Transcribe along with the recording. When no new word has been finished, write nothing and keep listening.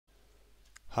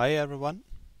Hi everyone,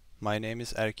 my name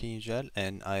is Erkin Yücel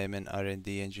and I am an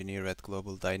R&D engineer at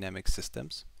Global Dynamic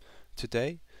Systems.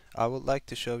 Today, I would like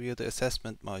to show you the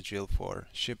assessment module for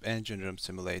Ship Engine Room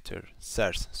Simulator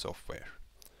SERS software.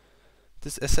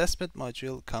 This assessment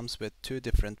module comes with two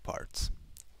different parts.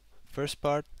 First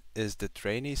part is the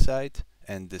trainee side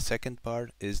and the second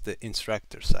part is the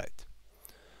instructor side.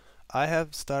 I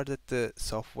have started the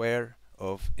software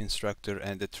of instructor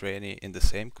and the trainee in the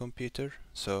same computer,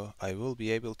 so I will be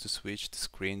able to switch the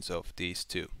screens of these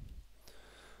two.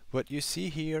 What you see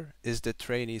here is the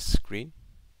trainee screen.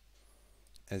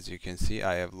 As you can see,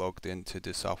 I have logged into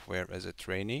the software as a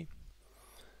trainee,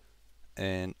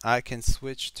 and I can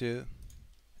switch to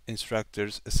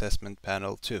instructor's assessment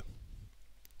panel too.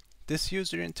 This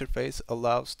user interface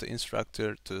allows the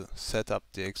instructor to set up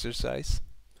the exercise,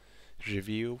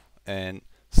 review and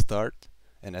start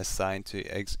and assign to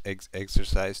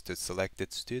exercise to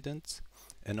selected students,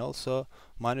 and also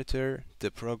monitor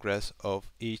the progress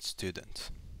of each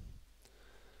student.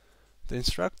 The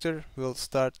instructor will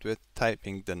start with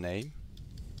typing the name,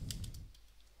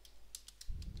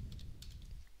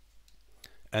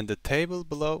 and the table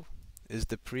below is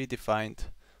the predefined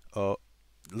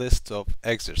list of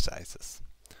exercises.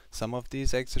 Some of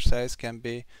these exercises can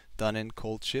be done in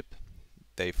cold ship.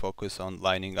 They focus on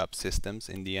lining up systems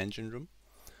in the engine room.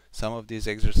 Some of these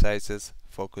exercises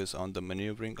focus on the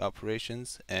maneuvering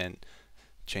operations and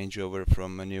changeover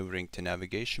from maneuvering to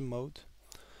navigation mode.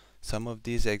 Some of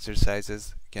these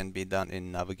exercises can be done in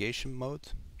navigation mode,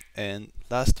 and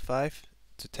last 5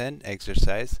 to 10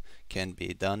 exercises can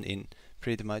be done in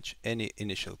pretty much any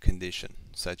initial condition,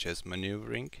 such as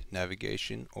maneuvering,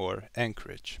 navigation, or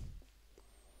anchorage.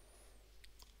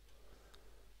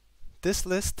 This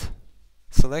list,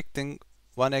 selecting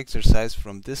one exercise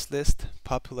from this list,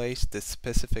 populates the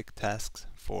specific tasks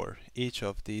for each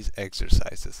of these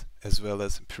exercises, as well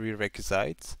as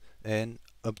prerequisites and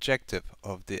objective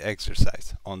of the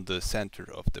exercise on the center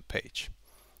of the page.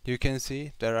 You can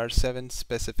see there are 7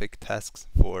 specific tasks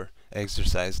for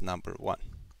exercise number 1.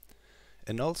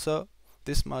 And also,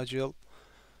 this module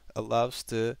allows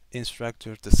the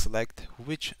instructor to select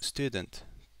which student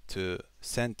to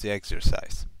send the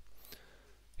exercise.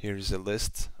 Here is a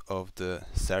list of the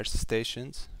SERS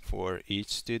stations for each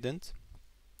student,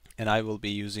 and I will be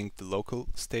using the local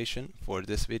station for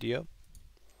this video.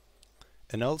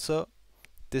 And also,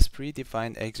 these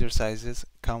predefined exercises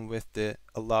come with the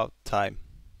allowed time,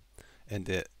 and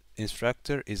the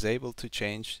instructor is able to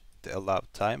change the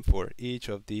allowed time for each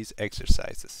of these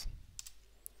exercises.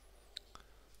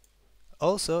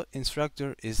 Also,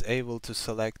 instructor is able to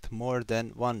select more than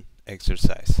one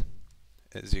exercise.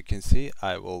 As you can see,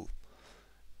 I will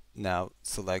now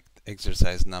select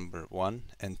exercise number 1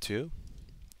 and 2,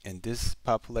 and this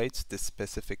populates the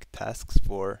specific tasks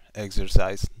for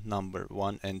exercise number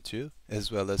 1 and 2,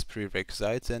 as well as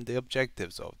prerequisites and the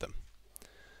objectives of them.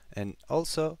 And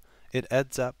also, it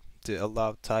adds up the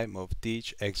allowed time of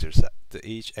each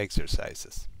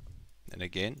exercises. And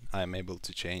again, I'm able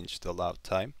to change the allowed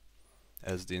time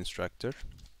as the instructor.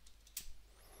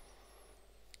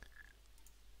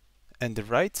 And the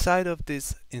right side of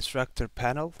this instructor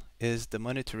panel is the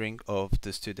monitoring of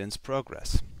the student's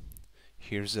progress.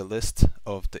 Here's a list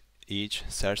of each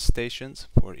SERS stations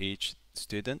for each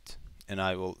student, and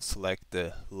I will select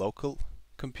the local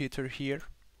computer here.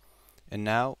 And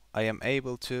now I am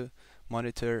able to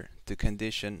monitor the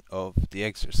condition of the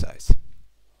exercise.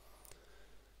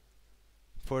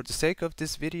 For the sake of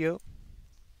this video,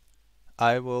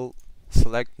 I will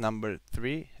select number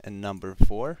 3 and number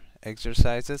 4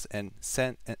 exercises and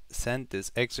send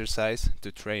this exercise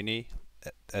to trainee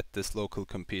at this local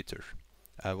computer.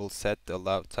 I will set the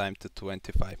allowed time to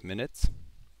 25 minutes,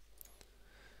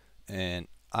 and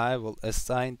I will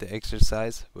assign the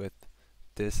exercise with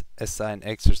this assign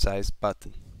exercise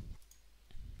button.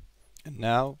 And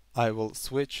now I will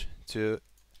switch to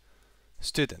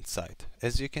student side.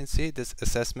 As you can see, this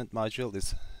assessment module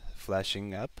is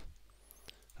flashing up.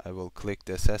 I will click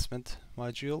the assessment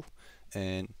module,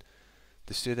 and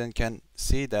the student can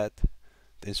see that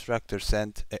the instructor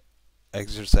sent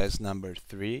exercise number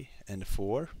 3 and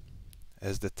 4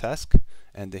 as the task,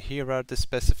 and here are the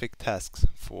specific tasks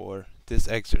for these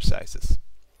exercises.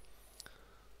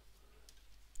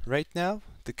 Right now,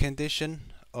 the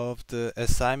condition of the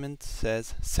assignment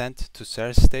says sent to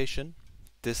SERS station.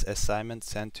 This assignment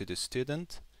sent to the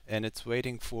student, and it's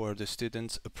waiting for the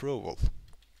student's approval.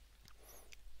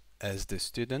 As the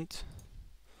student,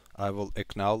 I will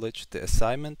acknowledge the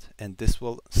assignment, and this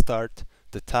will start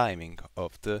the timing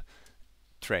of the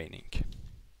training.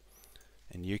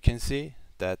 And you can see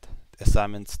that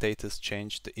assignment status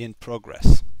changed to in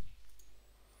progress.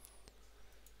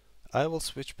 I will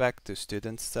switch back to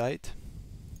student side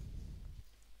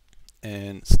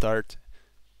and start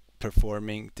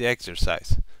performing the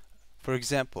exercise. For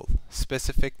example,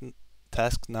 specific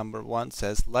task number 1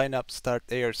 says line up start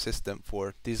air system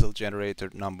for diesel generator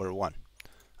number 1.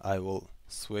 I will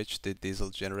switch the diesel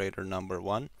generator number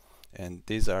 1, and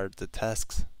these are the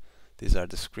tasks. These are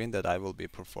the screen that I will be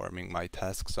performing my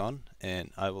tasks on,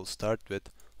 and I will start with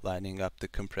lining up the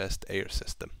compressed air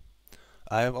system.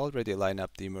 I have already lined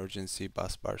up the emergency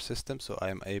bus bar system, so I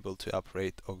am able to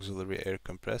operate auxiliary air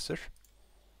compressor.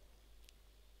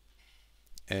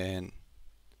 And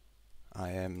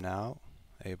I am now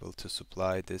able to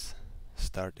supply this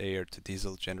start air to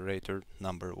diesel generator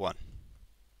number 1.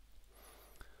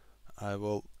 I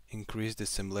will increase the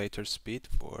simulator speed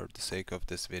for the sake of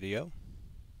this video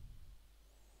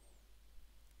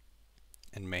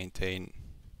and maintain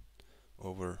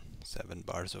over 7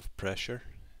 bars of pressure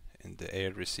in the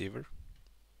air receiver.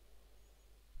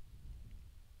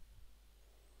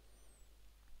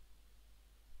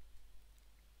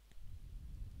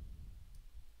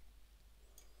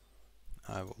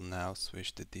 I will now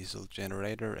switch the diesel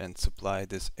generator and supply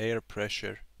this air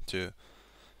pressure to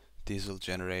diesel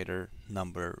generator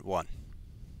number 1.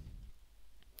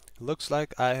 Looks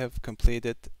like I have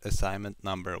completed assignment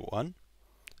number 1,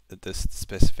 this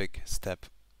specific step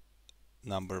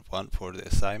number 1 for the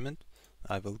assignment.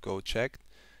 I will go check,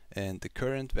 and the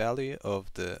current value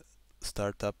of the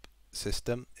startup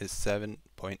system is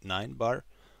 7.9 bar,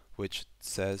 which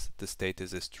says the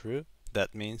status is true.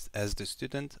 That means as the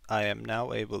student I am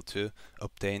now able to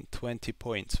obtain 20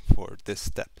 points for this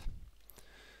step.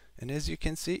 And as you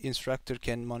can see, instructor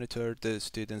can monitor the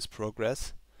student's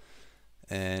progress,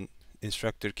 and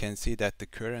instructor can see that the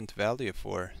current value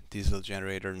for diesel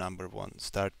generator number 1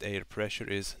 start air pressure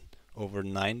is over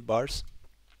 9 bars,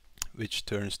 which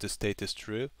turns the status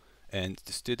true, and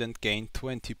the student gained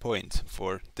 20 points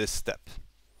for this step.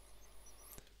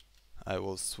 I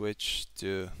will switch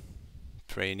to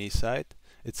trainee side.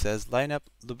 It says line up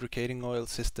lubricating oil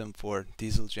system for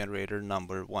diesel generator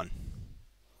number 1.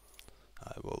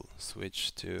 I will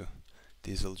switch to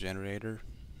diesel generator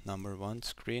number 1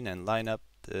 screen and line up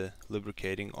the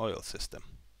lubricating oil system.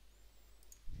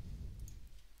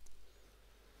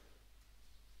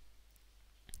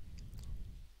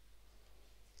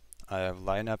 I have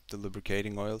lined up the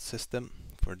lubricating oil system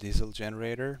for diesel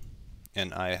generator,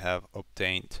 and I have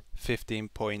obtained 15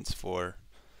 points for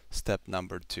step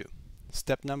number 2.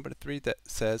 Step number 3 that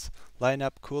says line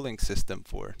up cooling system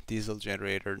for diesel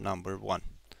generator number 1.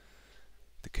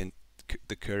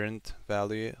 The current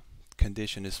value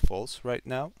condition is false right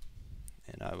now,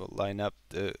 and I will line up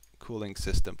the cooling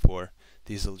system for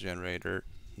diesel generator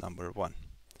number 1.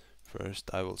 First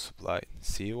I will supply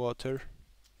seawater,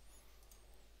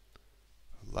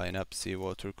 line up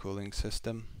seawater cooling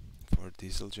system for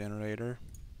diesel generator,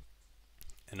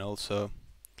 and also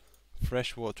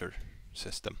freshwater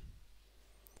system.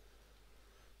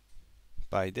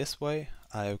 By this way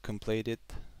I have completed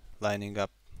lining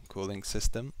up cooling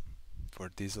system for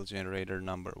diesel generator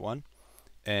number 1,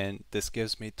 and this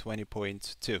gives me 20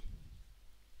 points too.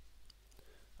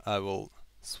 I will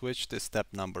switch to step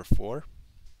number 4.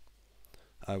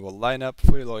 I will line up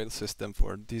fuel oil system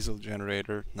for diesel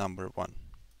generator number 1.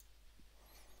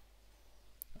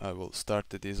 I will start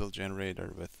the diesel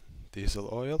generator with diesel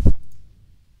oil,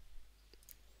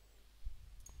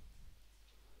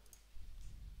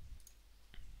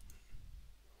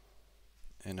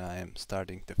 and I am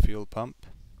starting the fuel pump,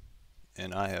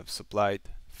 and I have supplied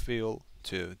fuel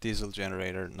to diesel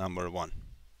generator number 1.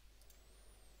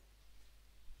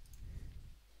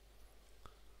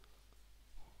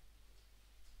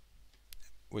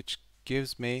 Which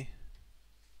gives me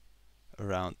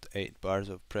around 8 bars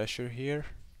of pressure here.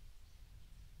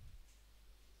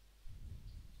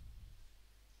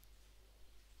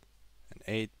 And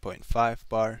 8.5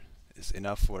 bar is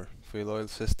enough for fuel oil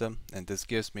system, and this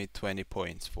gives me 20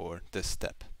 points for this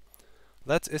step.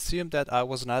 Let's assume that I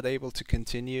was not able to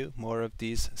continue more of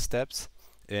these steps,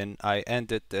 and I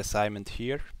ended the assignment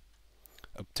here,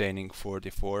 obtaining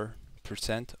 44%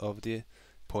 of the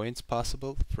points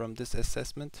possible from this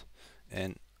assessment,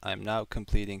 and I'm now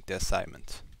completing the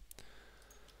assignment.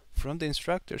 From the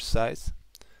instructor's side,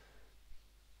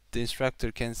 the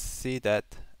instructor can see that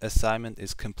assignment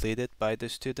is completed by the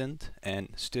student, and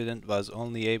student was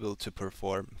only able to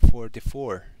perform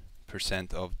 44%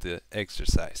 of the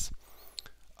exercise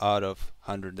out of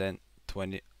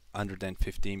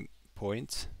 115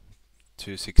 points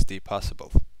to 60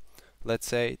 possible. Let's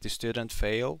say the student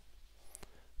failed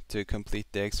to complete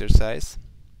the exercise.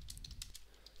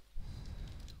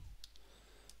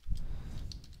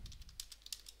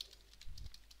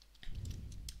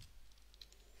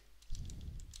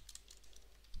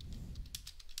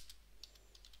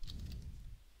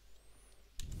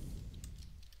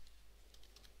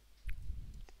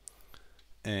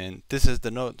 and this is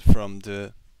the note from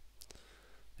the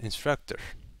instructor.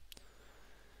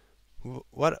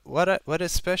 What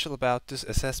is special about this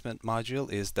assessment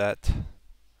module is that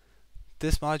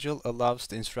this module allows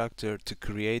the instructor to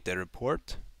create a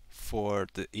report for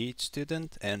each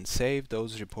student and save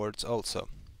those reports also.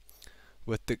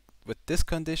 With this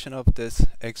condition of this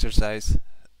exercise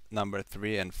number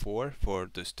 3 and 4 for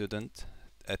the student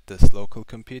at this local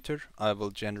computer, I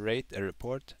will generate a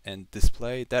report and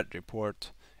display that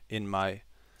report in my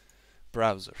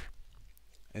browser.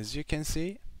 As you can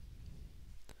see,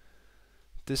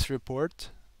 this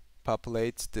report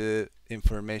populates the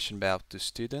information about the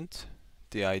student,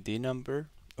 the ID number,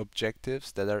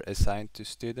 objectives that are assigned to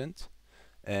student,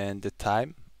 and the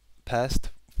time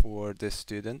passed for the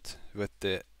student with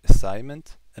the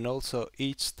assignment, and also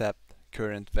each step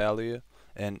current value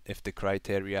and if the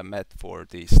criteria met for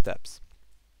these steps.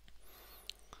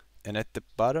 And at the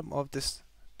bottom of this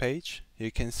page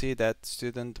you can see that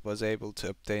student was able to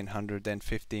obtain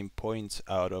 115 points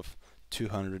out of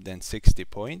 260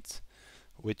 points,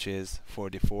 which is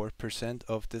 44%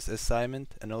 of this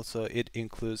assignment, and also it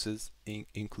includes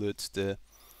the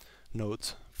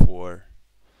notes for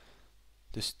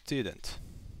the student.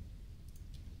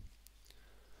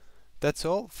 That's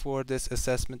all for this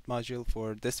assessment module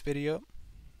for this video.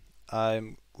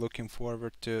 I'm looking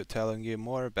forward to telling you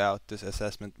more about this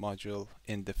assessment module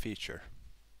in the future.